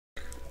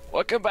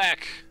Welcome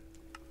back,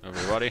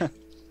 everybody.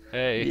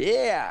 Hey.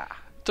 Yeah.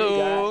 To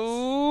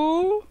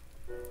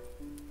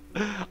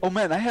Oh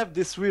man, I have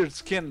this weird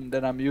skin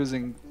that I'm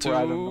using for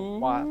I don't know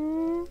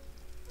what.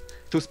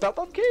 To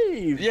Spellbound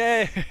Cave.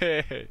 Yeah.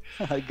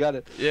 I got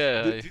it.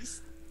 Yeah.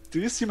 Do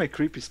you see my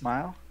creepy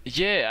smile?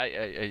 Yeah,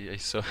 I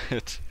saw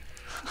it.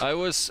 I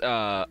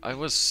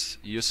was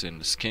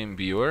using Skin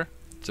Viewer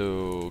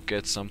to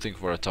get something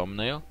for a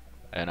thumbnail,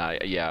 and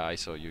I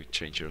saw you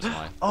change your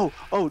smile.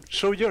 Oh,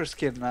 show your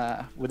skin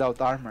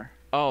without armor.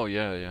 Oh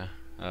yeah.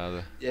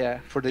 Yeah,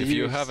 for the if UHC.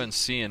 you haven't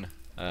seen,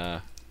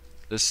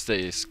 this is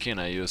the skin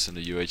I use in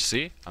the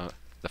UHC,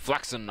 the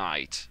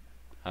Flaxenwolf.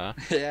 Huh?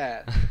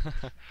 Yeah.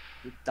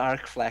 The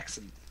dark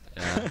flaxen.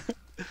 Yeah.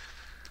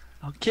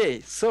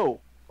 Okay, so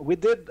we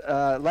did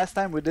last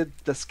time we did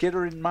the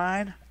skittering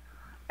mine,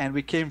 and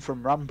we came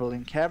from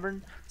Rumbling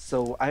Cavern.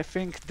 So I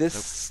think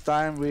this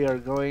time we are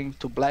going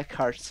to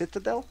Blackheart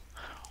Citadel.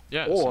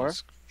 Yeah. Or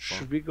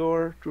should we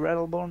go to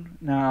Rattlebone?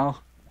 No,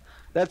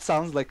 that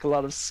sounds like a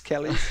lot of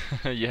skellies.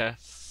 Yeah.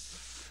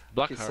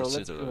 Blackheart so let's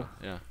Citadel. go.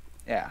 Yeah.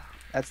 Yeah,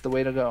 that's the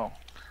way to go.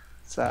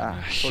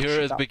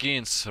 Here it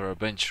begins our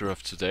adventure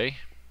of today.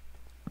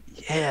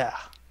 Yeah,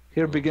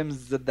 here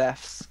begins the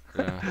deaths.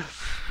 Yeah.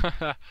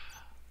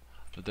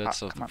 The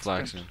deaths of the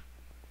Flaxen.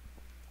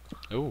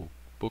 Oh,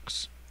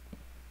 books.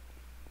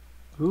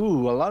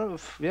 Ooh, a lot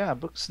of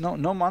books.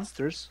 No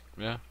monsters.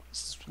 Yeah.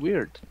 It's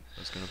weird.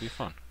 That's gonna be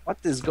fun. What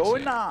is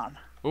going on?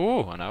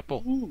 Ooh, an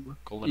apple. Ooh.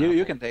 Golden You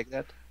apple. can take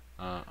that.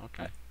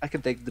 Okay. I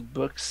can take the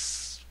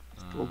books,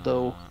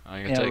 although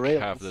I can take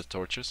half the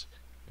torches.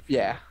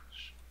 yeah.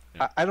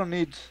 Yeah. I don't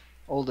need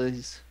all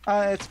these.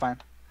 It's fine.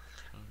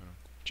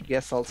 Okay.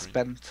 Guess I'll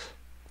spend.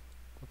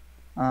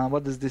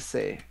 What does this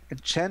say?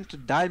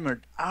 Enchanted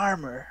diamond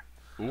armor.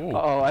 Ooh.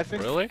 Oh, I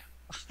think. Really?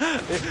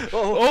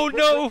 Oh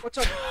no! Watch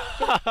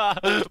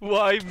out.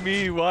 Why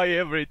me? Why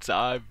every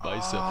time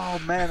myself? Oh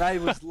man, I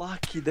was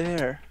lucky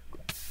there.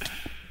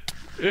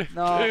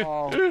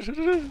 No.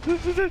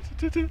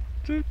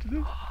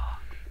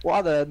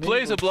 What a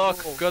Place a nimble block.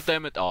 troll. God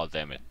damn it! Oh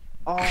damn it!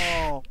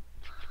 Oh,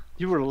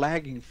 you were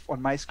lagging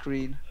on my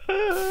screen.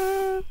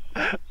 I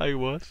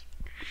was.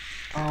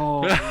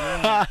 Oh,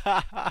 man.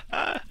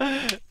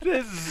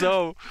 This is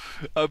so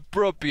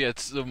appropriate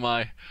to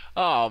my.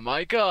 Oh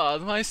my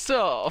god,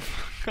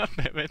 myself! God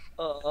damn it!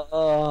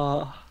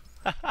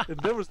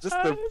 There was just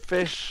a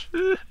fish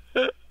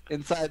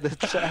inside the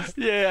chest.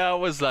 Yeah, I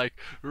was like,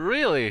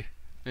 really?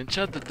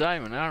 Enchanted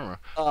diamond armor.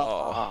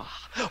 Oh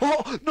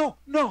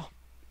no!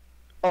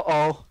 Uh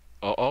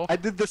oh. I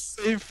did the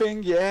same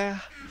thing. Yeah.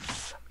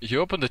 You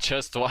opened the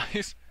chest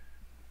twice?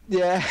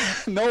 Yeah.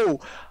 No,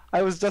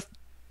 I was just.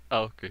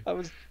 Oh, okay. I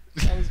was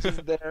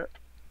just there.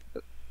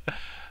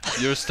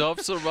 Your stuff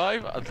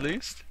survive at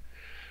least?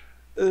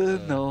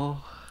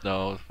 No.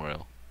 No,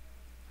 well.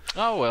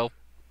 Oh well.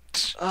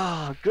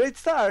 Ah, great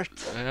start.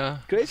 Yeah.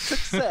 Great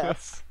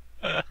success.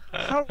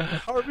 How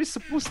are we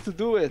supposed to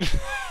do it?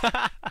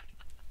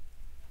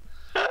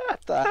 What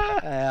the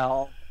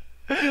hell?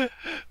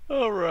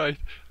 Alright.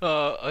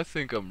 I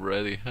think I'm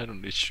ready. I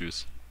don't need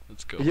shoes.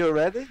 Let's go. You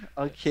ready?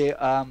 Okay.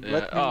 Yeah.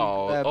 Let me.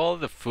 All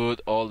the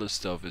food, all the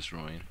stuff is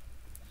ruined.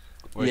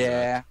 Where's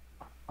Yeah.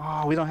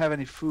 Oh, we don't have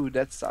any food.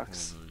 That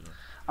sucks.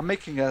 I'm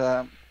making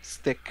a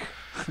stick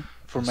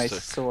for A my stick.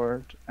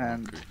 sword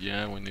and Okay.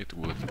 Yeah, we need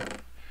wood.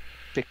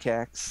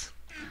 pickaxe.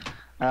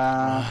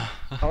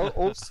 I'll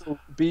also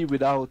be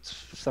without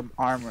some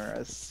armor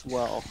as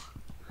well.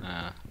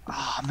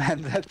 Oh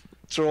man, that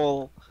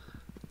troll.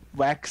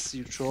 Vechs,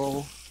 you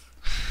troll.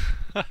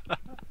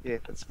 Yeah,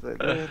 that's pretty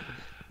good.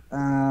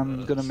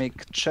 I'm gonna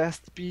make a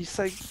chest piece,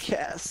 I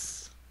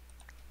guess.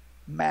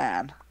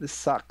 Man, this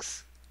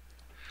sucks.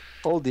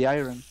 All the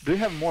iron. Do you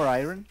have more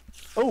iron?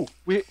 Oh,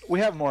 we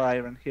have more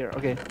iron here.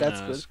 Okay,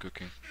 that's good. It's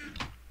cooking.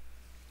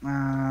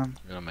 Um,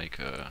 I'm gonna make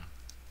a.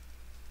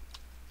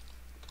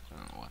 I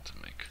don't know what to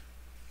make.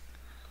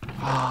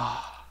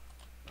 ah,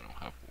 I don't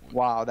have wood.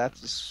 wow,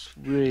 that's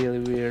really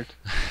weird.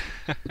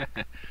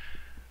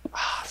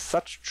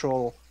 Such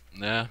troll.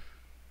 Yeah.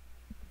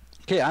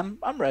 Okay, I'm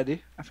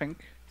ready. I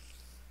think.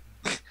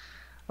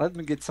 Let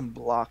me get some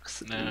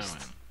blocks at No. least.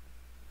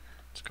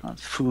 Let's go. On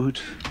food.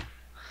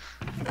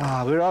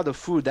 We're out of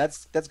food.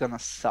 That's gonna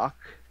suck.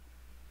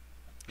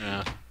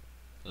 Yeah.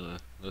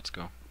 Let's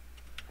go.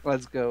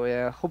 Let's go.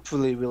 Yeah.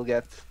 Hopefully we'll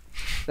get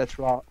that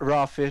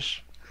raw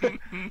fish.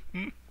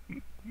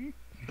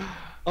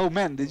 Oh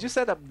man, did you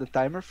set up the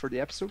timer for the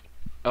episode?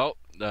 Oh,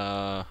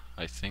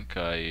 I think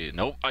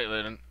nope, I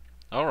didn't.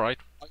 All right.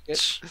 Okay.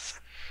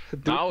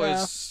 Now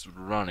it's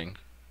running.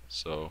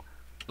 So,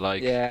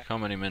 like, Yeah. how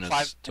many minutes?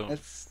 5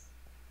 minutes.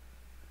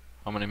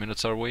 How many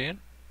minutes are we in?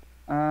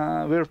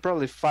 We're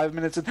probably 5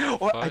 minutes in.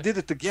 Oh, I 5? did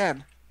it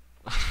again.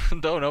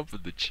 Don't open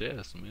the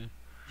chest, man.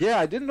 Yeah,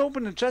 I didn't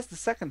open the chest the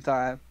second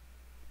time.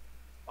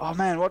 Oh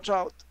man, watch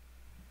out.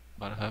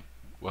 What happened?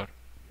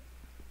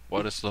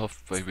 What is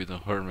love, baby?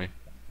 Don't hurt me.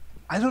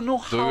 I don't know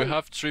how. Do we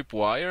have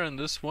tripwire in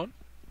this one?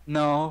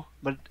 No,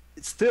 but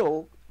it's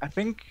still. I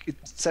think it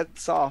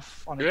sets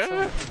off on its Yeah.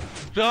 own.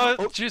 No,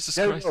 Oh, Jesus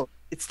there we Christ. go.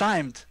 It's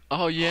timed.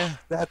 Oh yeah.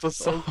 That was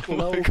so Oh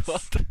my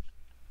close. god.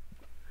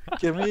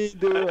 Can we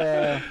do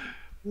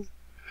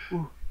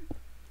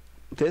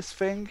this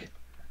thing?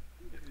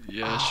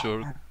 Yeah, Oh, sure.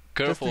 man.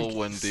 Careful in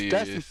when case, the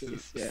just in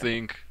case, yeah.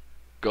 thing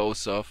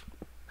goes off.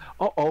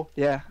 Oh,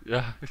 yeah.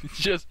 Yeah,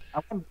 just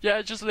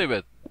just leave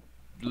it.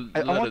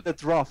 I Let want it.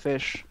 that raw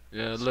fish.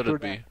 Yeah, let Screw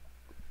it be.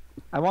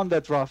 I want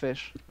that raw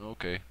fish.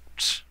 Okay.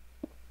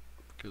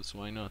 Because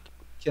why not?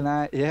 Can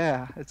I?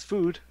 Yeah, it's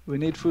food. We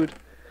need food.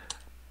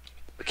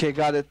 Okay,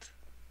 got it.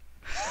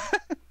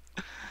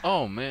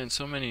 Oh man,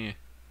 so many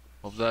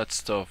of that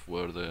stuff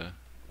were the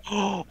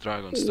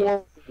dragon stuff.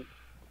 Whoa.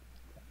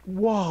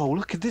 Whoa,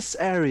 look at this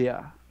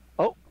area.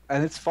 Oh,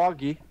 and it's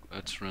foggy.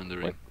 That's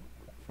rendering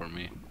for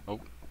me. Oh.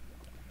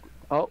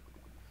 Oh.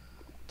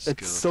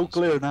 It's so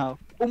clear now.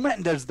 Oh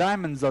man, there's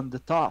diamonds on the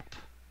top.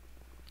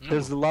 No,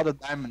 There's a lot of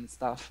diamond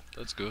stuff.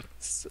 that's good.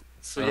 So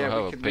I yeah, don't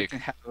we have a can pick.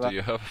 have Do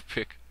you have a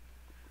pick?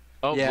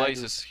 Oh, Yeah, I Blaze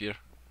do. is here.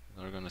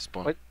 They're gonna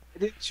spawn. What?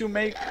 Didn't you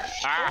make?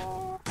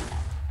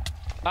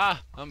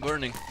 Ah! I'm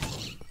burning.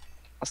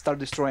 I'll start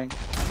destroying.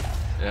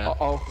 Yeah.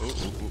 Uh-oh.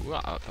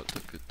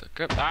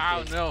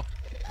 Oh no!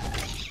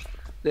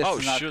 This Oh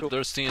is not shoot, cool.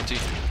 there's TNT.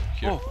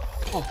 Here.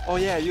 Oh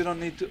yeah, you don't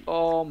need to.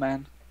 Oh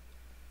man.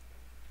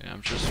 Yeah,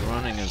 I'm just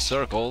running in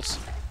circles.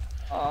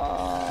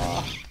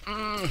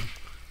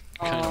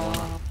 Kinda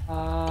wanna.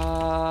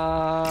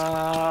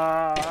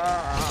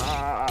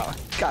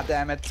 God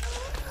damn it.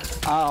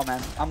 Oh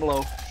man, I'm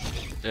low.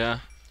 Yeah,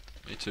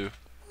 me too.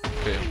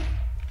 Okay,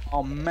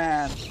 Oh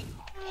man.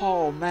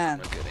 Oh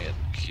man. I'm getting it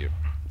here.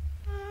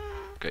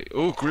 Okay.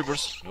 Oh,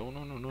 creepers! No,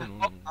 no, no, no, no, no.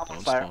 I'm on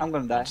Don't fire. spawn. I'm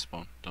gonna die. Don't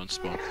spawn. Don't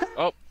spawn.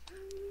 Oh,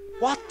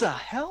 What the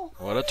hell?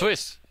 what a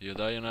twist! You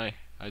die and I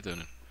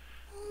didn't.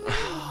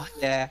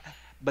 Yeah,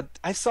 but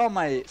I saw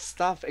my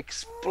stuff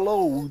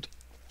explode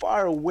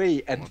far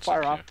away and What's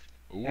far up up,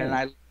 here? and Ooh.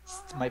 I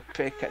lost my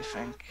pick, I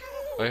think.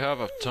 I have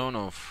a ton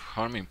of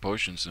harming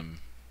potions and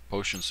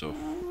potions of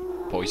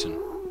poison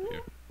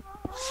here.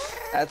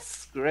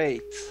 That's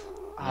great.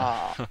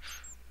 Ah,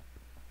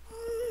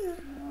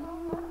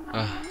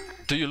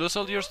 Do you lose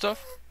all your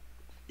stuff?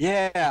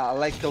 yeah,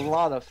 like a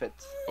lot of it.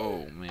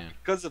 Oh man.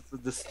 Because of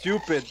the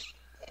stupid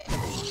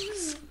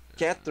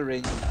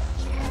scattering.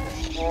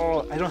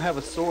 Oh, I don't have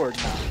a sword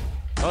now.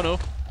 Oh no.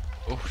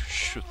 Oh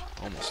shoot.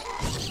 Almost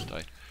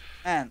died.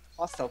 Man,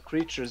 hostile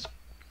creatures.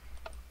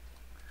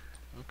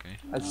 Okay.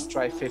 Let's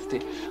try 50.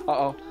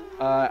 Uh-oh.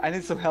 I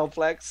need some help,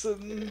 Lex.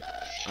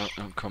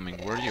 I'm coming.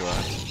 Where are you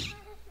at?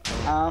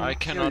 I Here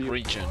cannot you-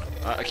 reach in.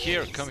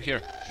 Here, come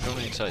here. Come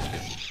inside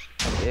here.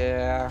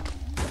 Yeah.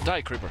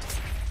 Die, creeper.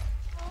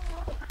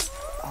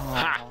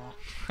 Oh.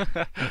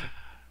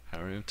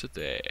 Harry him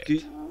today.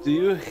 Do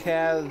you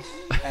have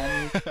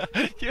any?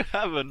 You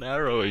have an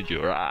arrow in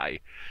your eye.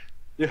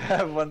 You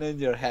have one in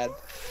your head.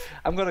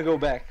 I'm gonna go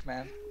back,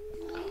 man.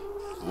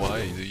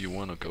 Why do you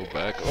want to go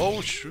back?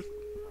 Oh shoot.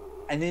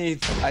 I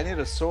need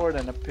a sword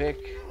and a pick.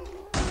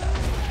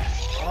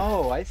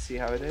 Oh, I see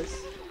how it is.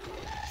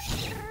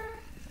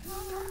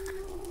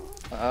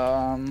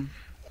 Oh,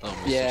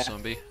 Mr. Yeah.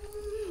 Zombie.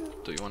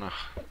 Do you want a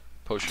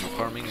potion of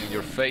farming in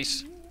your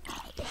face?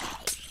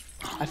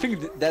 I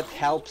think that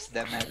helps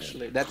them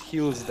actually. That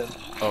heals them.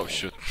 Oh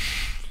shoot.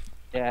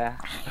 Yeah.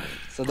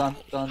 So don't.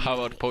 How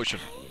about potion?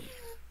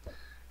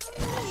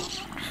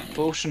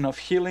 Potion of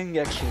healing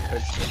actually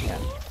hurts them. Yeah.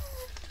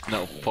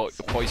 No,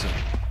 poison.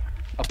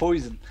 A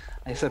poison.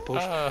 I said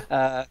potion.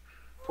 Ah.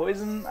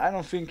 Poison. I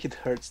don't think it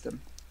hurts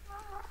them.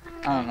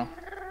 I don't know.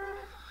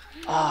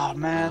 Oh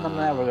man, I'm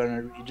never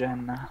gonna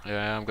regen now.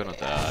 Yeah, I'm gonna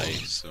die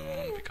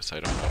soon because I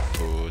don't have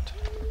food.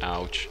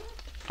 Ouch.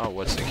 Oh,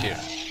 what's in here?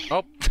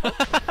 Oh!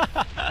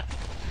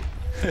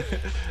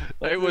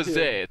 It was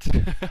it.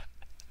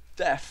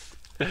 Death.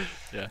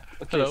 Yeah.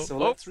 Okay, Hello. so Oh.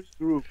 let's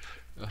regroup.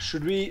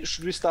 Should we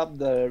stop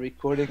the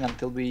recording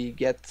until we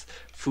get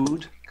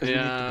food? Because we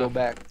need to Yeah, go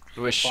back.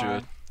 We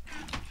should.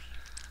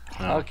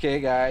 No. Okay,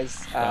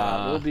 guys.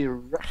 We'll be.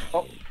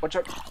 Oh, watch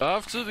out!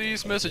 After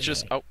these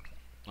messages. Oh.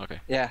 Okay.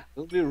 Yeah,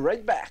 we'll be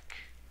right back.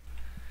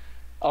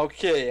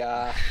 Okay.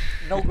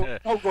 No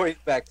going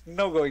back.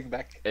 No going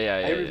back.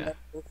 Yeah.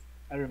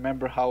 I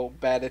remember how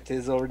bad it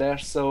is over there.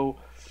 So,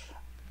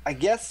 I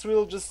guess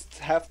we'll just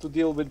have to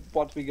deal with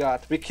what we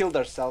got. We killed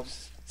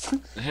ourselves.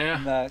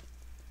 Yeah. And,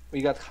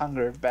 we got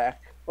hunger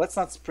back. Let's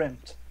not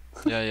sprint.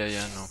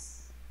 Yeah.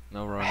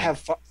 No I running. have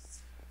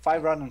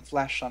 5 round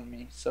flash on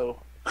me,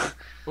 so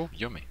Oh,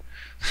 yummy.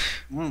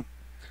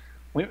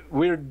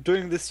 we're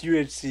doing this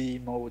UHC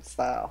mode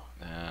style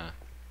Yeah.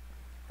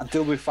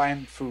 until we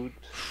find food.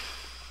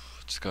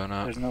 It's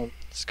There's no.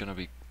 gonna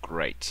be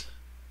great.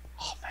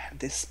 Oh man,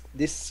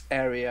 this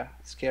area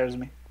scares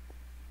me.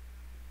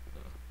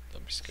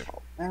 Don't be scared.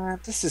 Man,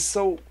 this is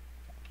so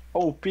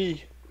OP.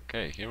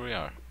 Okay, here we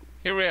are.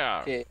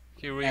 Okay,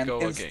 Here we and go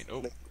again. instantly-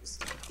 Oh, things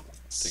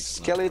not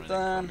Skeleton,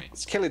 running for me.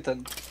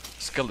 skeleton.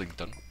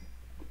 Skellington.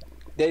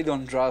 They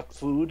don't drop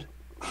food.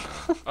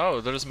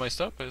 Oh, there's my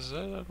stuff. Is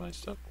that my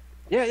stuff?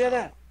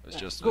 Yeah. It's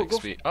just Go,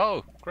 XP.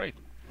 Oh, great.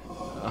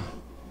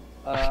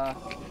 Uh,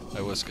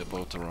 I was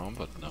about to run,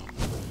 but no.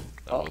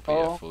 That would be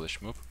a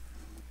foolish move.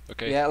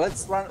 Okay. Yeah,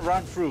 let's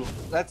run through.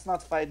 Let's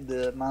not fight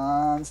the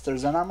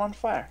monsters, and I'm on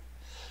fire.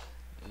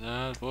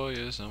 That boy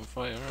is on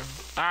fire.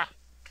 Ah!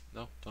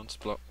 No, don't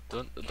explode.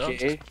 Don't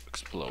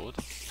explode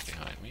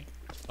behind me.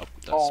 Oh,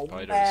 that's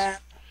spiders. Man.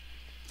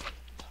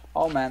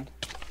 Oh man.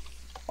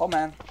 Oh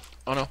man.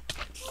 Oh no.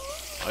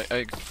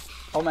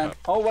 Oh man.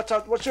 Oh, watch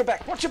out! Watch your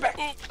back! Watch your back!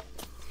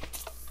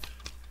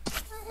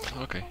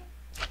 Okay.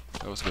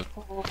 That was good.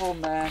 Oh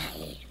man.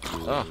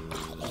 Oh.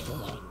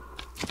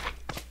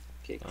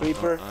 Okay,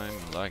 creeper.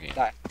 I'm lagging.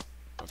 Die.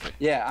 Okay.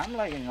 Yeah, I'm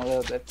lagging a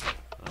little bit.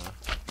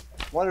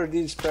 What are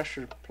these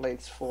pressure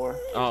plates for?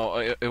 Oh,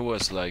 it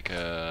was like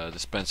a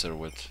dispenser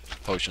with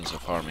potions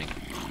of harming.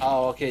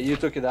 Oh, okay, you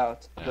took it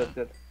out. Yeah. Good,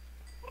 good.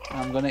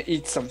 I'm gonna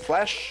eat some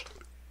flesh.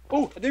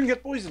 Oh, I didn't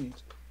get poisoned.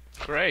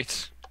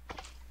 Great.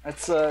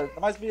 That's there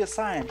must be a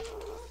sign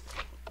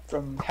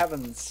from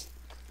heavens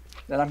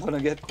that I'm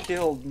gonna get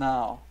killed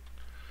now.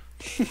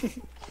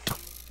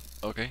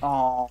 Okay.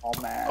 Oh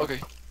man. Okay.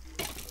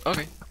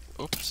 Okay.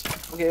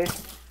 Oops. Okay.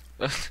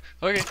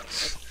 Okay.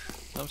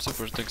 I'm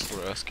super. Thanks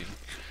for asking.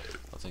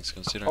 All things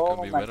considered, Oh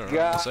can be my better. I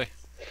God. would say.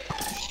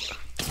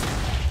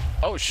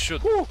 Oh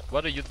shoot! Woo.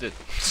 What did you did?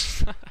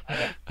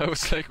 I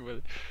was like,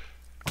 well.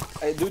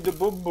 I do the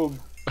boom boom.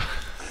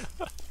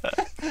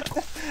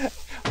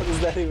 What does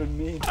that even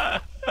mean? I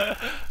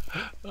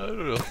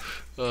don't know.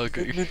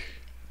 Okay.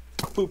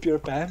 Poop your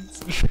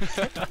pants?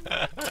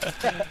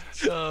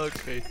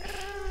 Okay.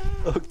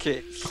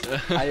 Okay.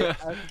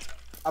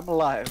 I'm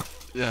alive.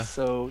 Yeah.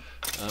 So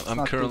I'm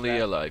not too currently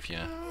bad. I'm alive.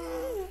 Yeah.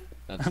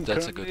 That's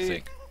a good currently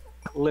thing.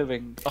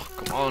 living. Oh,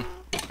 come on.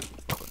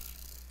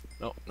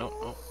 No, no,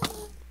 no.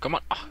 Come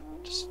on. Ah,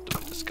 just do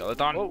the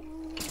skeleton. Whoa.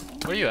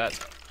 Where are you at?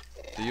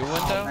 Do you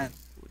went Oh, down? man.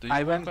 Do you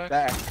I went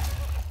back.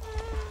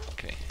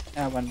 Okay.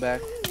 I went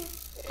back.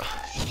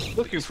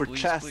 Looking for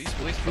please, chests. please,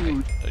 please.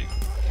 Food. Okay.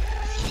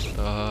 There you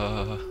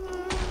go.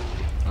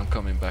 I'm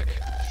coming back.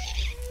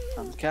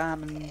 I'm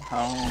coming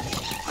home.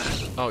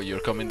 Oh, you're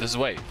coming this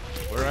way.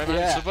 Where am I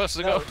Yeah. supposed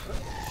to go?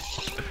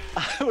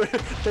 We're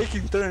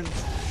taking turns.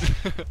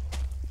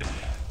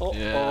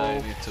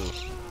 Yeah, I need to.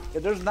 Yeah,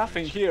 there's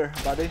nothing here,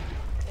 buddy.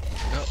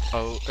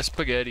 Oh,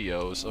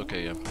 spaghettios.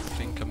 Okay, I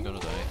think I'm gonna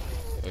die.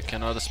 I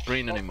cannot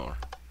sprint anymore.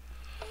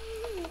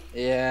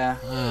 Yeah.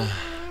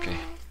 Okay.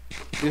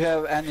 Do you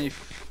have any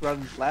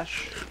rotten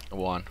flesh?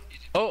 One.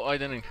 Oh, I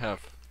didn't have.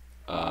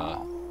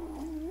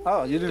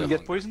 Oh, you didn't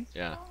get poisoned?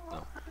 Yeah.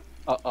 No.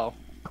 Uh-oh.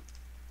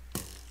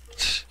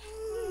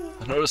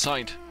 Another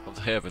sign of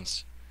the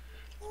heavens.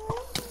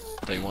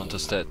 They want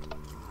us dead.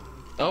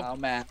 Oh, Oh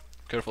man.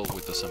 careful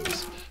with the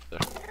zombies. There.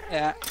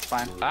 Yeah, it's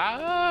fine.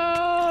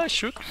 Ah,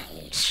 shoot.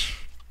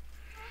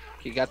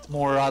 You got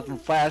more rotten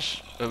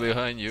flesh.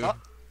 Behind you. Oh.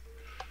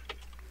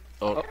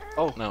 Oh,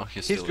 Oh, no,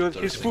 he's he's still good.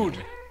 He's thirsting on food.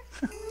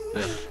 me.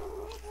 Yeah.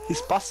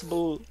 He's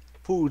possible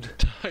food.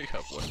 I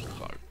have one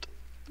heart.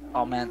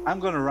 Oh man, I'm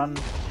gonna run.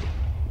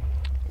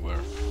 Where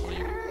are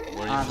you?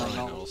 Where are you I don't running,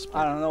 know. Allspark?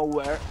 I don't know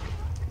where.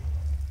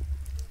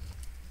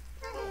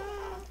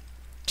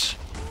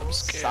 I'm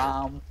scared.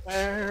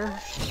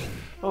 Somewhere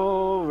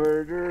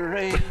over the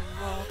rainbow.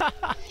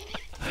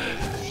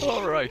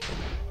 Alright.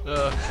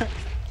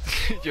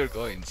 You're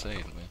going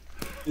insane, man.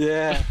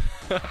 Yeah.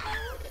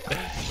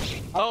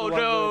 Oh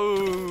no!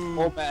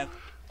 Oh man.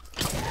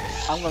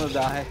 I'm gonna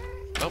die.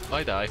 Oh,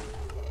 I die.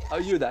 Oh,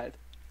 you died.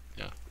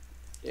 Yeah.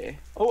 Yeah.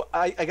 Oh,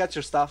 I got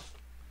your stuff.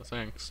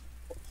 Thanks.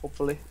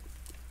 Hopefully.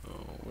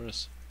 Oh,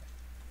 where's...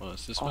 Oh,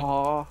 it's this way?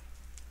 Oh.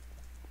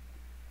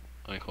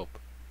 I hope.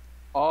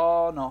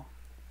 Oh no.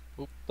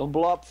 Oop. Don't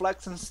blow up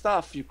flags and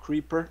stuff, you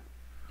creeper.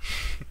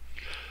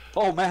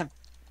 Oh man.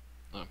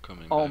 I'm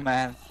coming Oh back.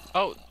 man.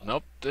 Oh,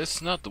 nope, this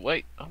is not the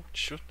way. Oh,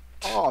 shoot.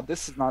 Oh,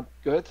 this is not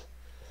good.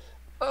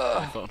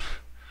 My phone.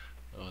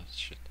 Oh,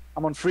 shit.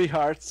 I'm on 3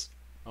 hearts.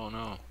 Oh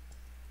no.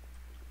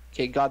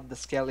 Okay, got the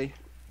skelly.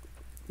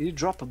 Did you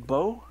drop a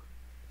bow?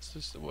 Is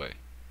this the way?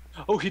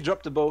 Oh, he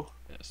dropped the bow.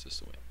 Yeah, is this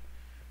the way?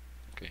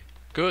 Okay.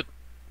 Good.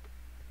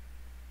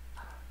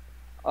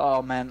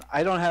 Oh man,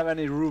 I don't have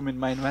any room in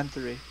my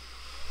inventory.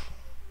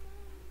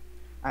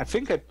 I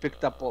think I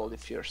picked up all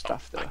of your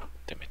stuff though.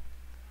 Damn it.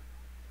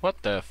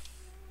 What the f...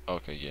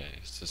 Okay, yeah,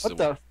 is this What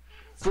the way?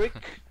 the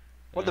frick?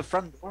 What, the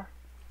front door?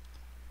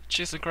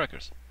 Cheese and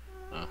crackers.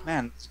 Oh.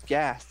 Man,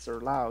 ghasts are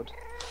loud.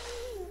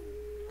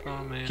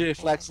 Come in. Okay,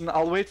 Flaxen,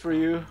 I'll wait for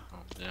you.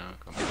 Oh, yeah,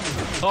 come in.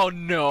 Oh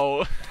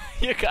no!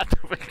 You got to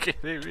be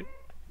kidding me.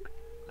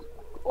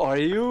 Are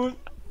you?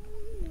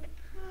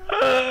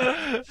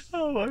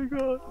 Oh my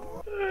god.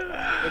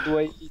 What do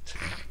I eat?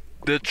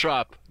 The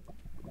trap.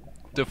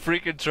 The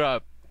freaking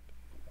trap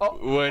Oh,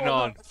 went oh,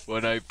 on man.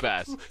 when I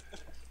passed.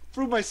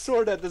 Threw my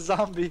sword at the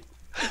zombie.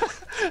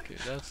 Okay,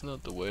 that's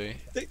not the way.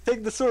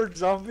 Take the sword,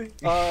 zombie.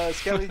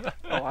 Skelly.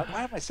 Oh,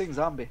 why am I saying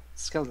zombie?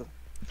 Skeleton.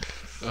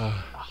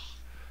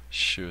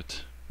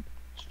 Shoot.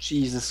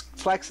 Jesus,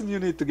 Flaxen, you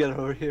need to get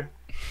over here.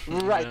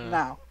 Right Yeah.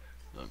 now.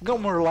 Okay. No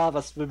more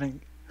lava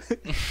swimming.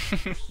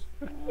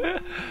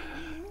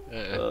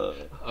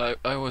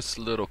 I was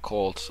a little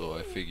cold, so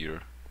I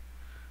figure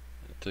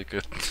I take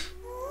it.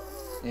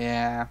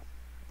 Yeah.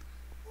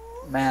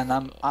 Man,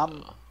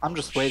 I'm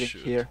just waiting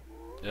shoot. here.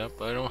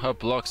 Yep, I don't have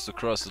blocks to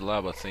cross the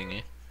lava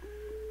thingy.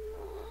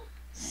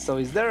 So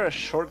is there a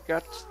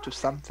shortcut to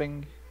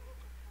something?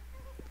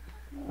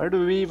 Where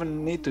do we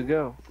even need to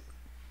go?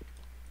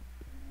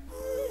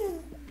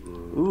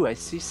 Ooh, I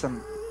see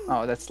some...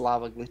 Oh, that's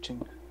lava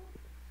glitching.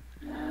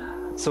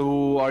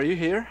 So, are you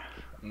here?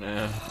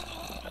 Nah.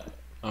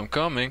 I'm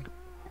coming.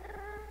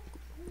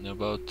 In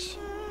about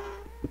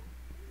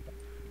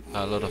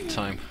a lot of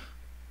time.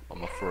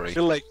 I'm I afraid.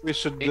 feel like we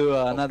should do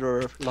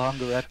another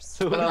longer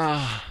episode.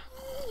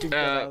 Think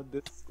about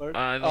this part.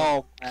 I don't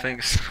Oh, man.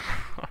 think so.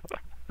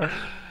 Do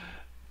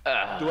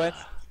I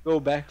go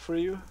back for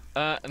you?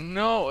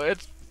 No,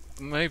 it's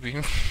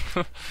maybe.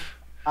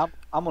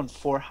 I'm on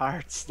 4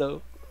 hearts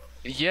though.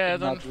 Yeah,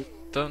 Not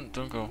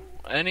don't go.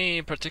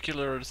 Any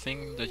particular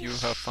thing that you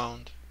have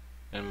found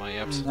in my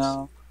absence?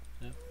 No.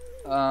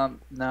 Yeah.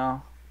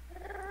 No.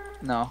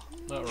 No.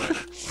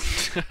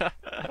 Alright.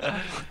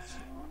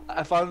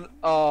 I found.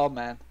 Oh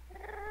man.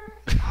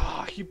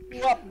 Oh, he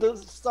blew up the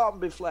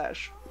zombie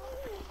flash.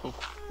 Oh,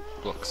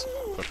 blocks.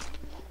 Perfect.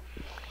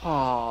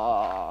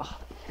 Oh.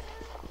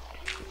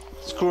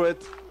 Screw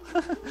it.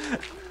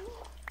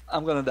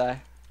 I'm gonna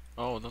die.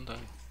 Oh, don't die.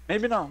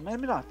 Maybe not.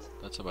 Maybe not.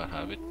 That's a bad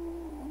habit.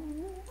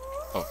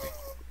 Okay.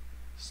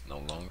 It's no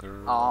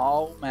longer.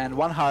 Oh man,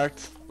 1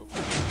 heart.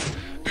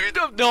 You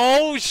don't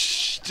know.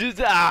 Shh.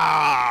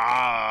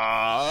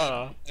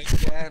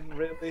 Again,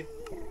 really?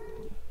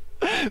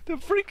 The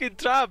freaking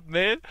trap,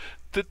 man.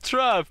 The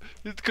trap.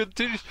 It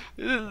continues.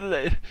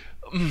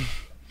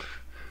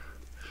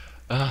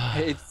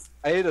 I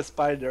ate a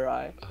spider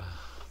eye.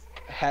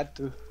 I had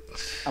to.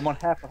 I'm on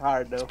half a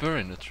heart though.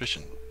 Berry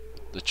nutrition.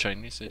 The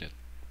Chinese ate it.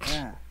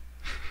 Yeah.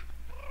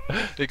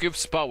 It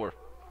gives power.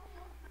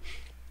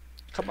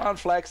 Come on,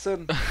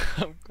 Flaxen.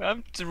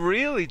 I'm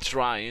really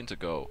trying to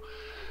go,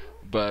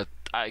 but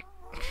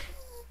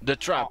the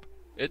trap.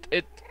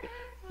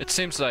 It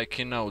seems like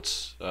he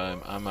knows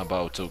I'm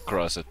about to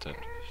cross it. And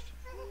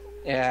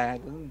Yeah,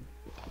 it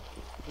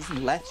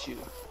doesn't let you.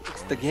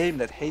 It's the game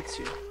that hates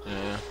you.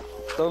 yeah.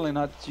 It's only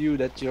not you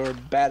that you're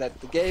bad at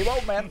the game.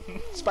 Oh man,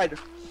 spider.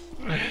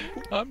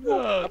 I'm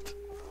not.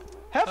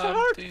 Half a I'm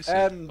heart. decent.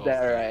 And Oh,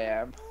 there okay.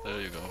 I am.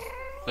 There you go.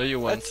 There you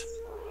went.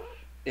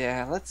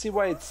 Yeah, let's see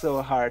why it's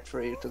so hard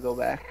for you to go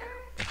back.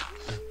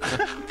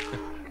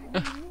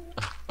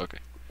 Okay.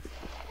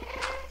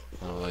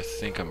 Well, I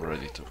think I'm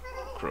ready to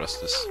cross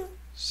this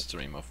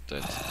stream of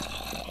death.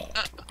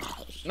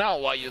 Now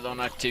why you don't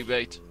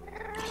activate?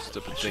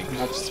 Stupid thing.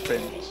 Not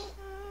sprint.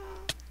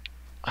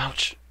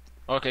 Ouch.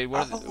 Okay,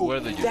 where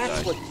did you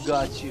That's die? what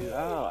got you.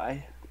 Oh,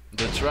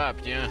 The trap,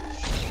 yeah.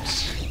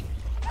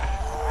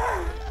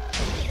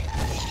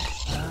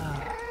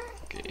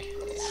 Okay.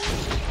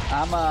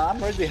 I'm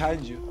right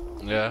behind you.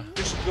 Yeah.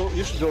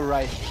 You should go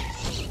right.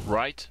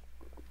 Right?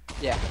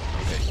 Yeah.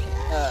 Okay.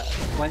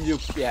 When you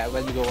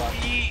go up.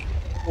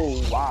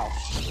 Oh wow.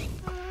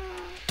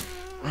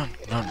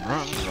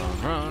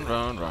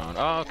 Run.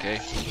 Oh, okay.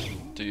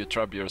 Do you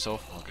trap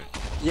yourself? Okay.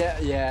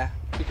 Yeah.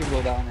 You can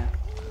go down now.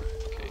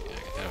 Okay,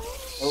 I have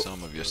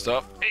some of your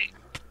stuff. Hey.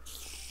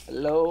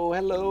 Hello.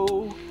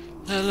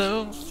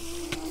 Hello.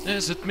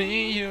 Is it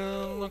me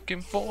you're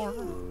looking for?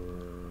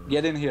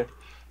 Get in here.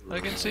 I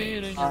can see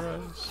it in your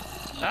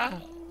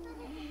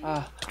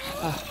eyes.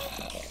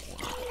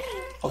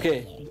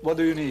 Okay, what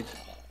do you need?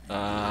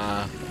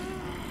 I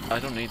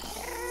don't need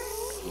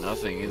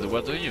nothing either.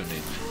 What do you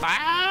need?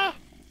 Ah!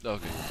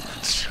 Okay.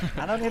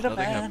 I don't need a Nothing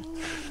man.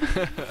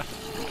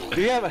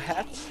 Do you have a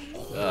hat?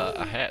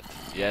 A hat.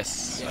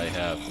 Yes, I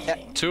have Yeah,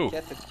 2.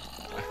 get it.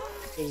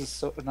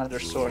 This is another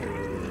sword.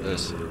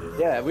 This.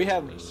 Yeah, we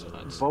have There's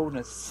hats.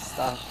 bonus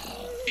stuff.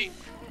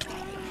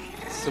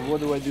 So what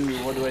do I do?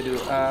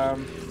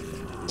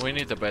 We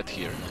need a bed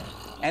here.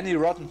 Any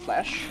rotten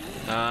flesh?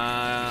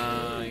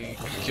 I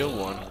kill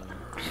one.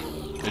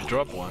 I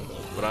drop one,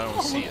 but I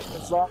don't see it.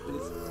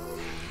 Zombies.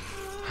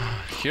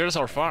 Here's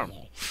our farm.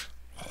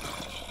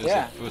 There's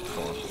Yeah. a food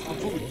farm.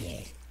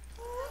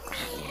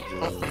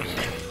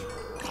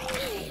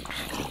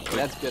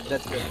 That's good.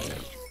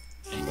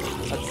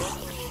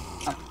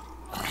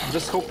 I'm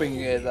just hoping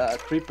the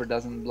creeper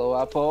doesn't blow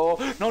up. Oh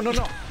no!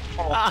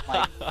 Oh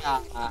my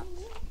god!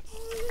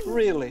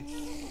 Really?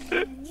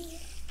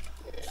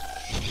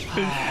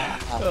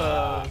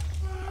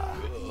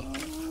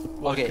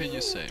 What Okay. can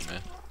you say,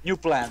 man? New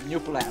plan.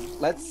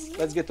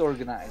 Let's get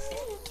organized.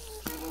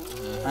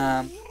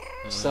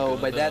 So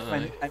by that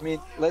I mean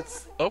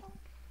let's. Oh,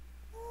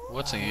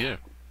 what's in here?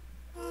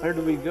 Where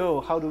do we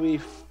go? How do we?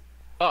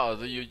 Oh,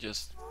 you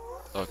just.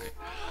 Okay.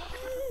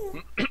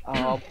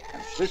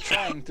 We're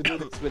trying to do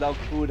this without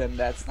food, and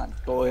that's not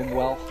going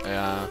well.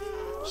 Yeah.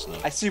 It's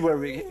not. I see where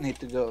we need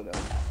to go, though.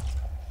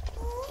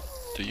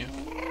 Do you?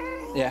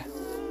 Yeah.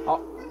 Oh,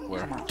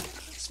 Where? come on.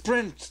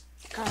 Sprint!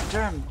 God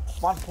damn,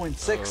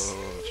 1.6.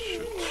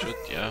 Oh, shoot,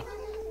 yeah.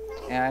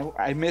 Yeah,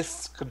 I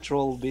missed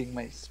control being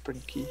my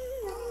sprint key.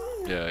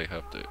 Yeah, I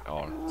have the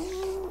R.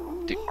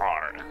 The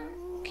R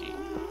key.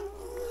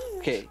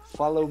 Okay,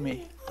 follow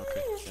me.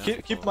 Okay.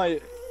 Yeah, Keep my...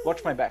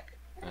 Watch my back.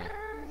 Yeah.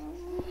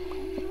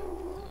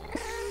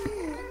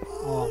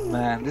 Oh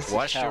man, this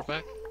Wash is your hell.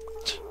 back.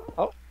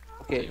 Oh,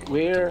 okay, You want to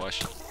where...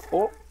 wash it?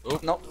 Oh, Oh.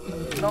 no.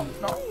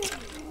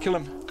 Kill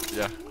him.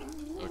 Yeah.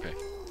 Okay.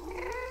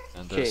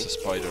 And there's a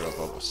spider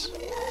above us.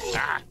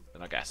 Ah!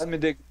 And I guess. Let me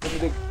dig.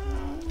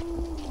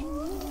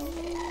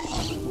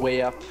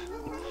 Way up.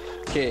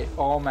 Okay,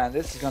 oh man,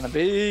 this is gonna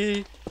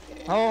be...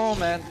 Oh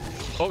man.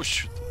 Oh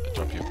shoot! I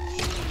drop you.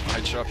 I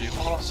drop you.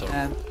 Oh Sorry.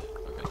 man.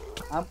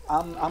 Okay.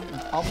 I'm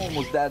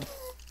almost dead.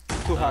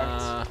 2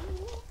 hearts.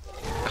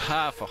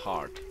 Half a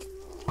heart,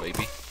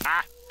 baby.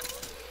 Ah!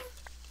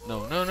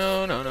 No.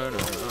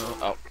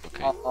 Oh,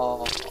 okay.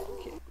 Oh,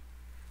 okay.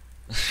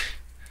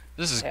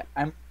 This is Yeah,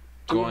 I'm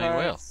going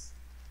well. hearts.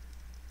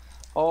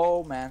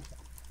 Oh man.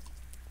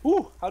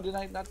 Ooh, how did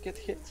I not get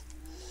hit?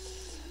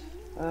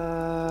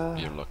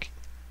 You're lucky.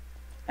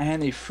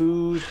 Any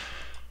food?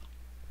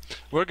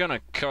 We're gonna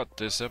cut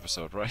this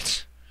episode,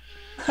 right?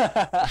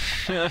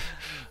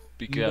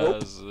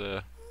 Because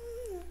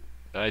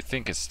I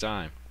think it's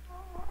time.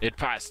 It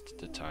passed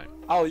the time.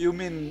 Oh, you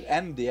mean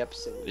end the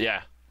episode?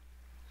 Yeah.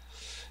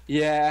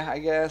 Yeah, I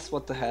guess.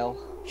 What the hell?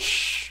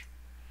 Shh.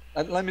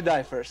 Let me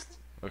die first.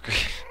 Okay.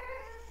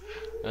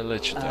 I'll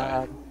let you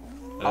die.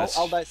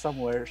 I'll die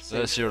somewhere. Safe.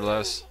 That's your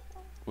last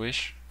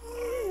wish.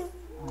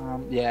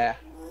 Yeah.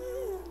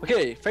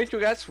 Okay, thank you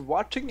guys for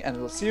watching, and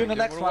we'll see you in the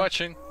next one.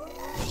 Watching.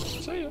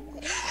 See ya.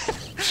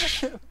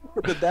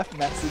 For the death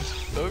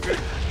message. Okay.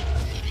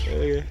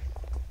 Okay.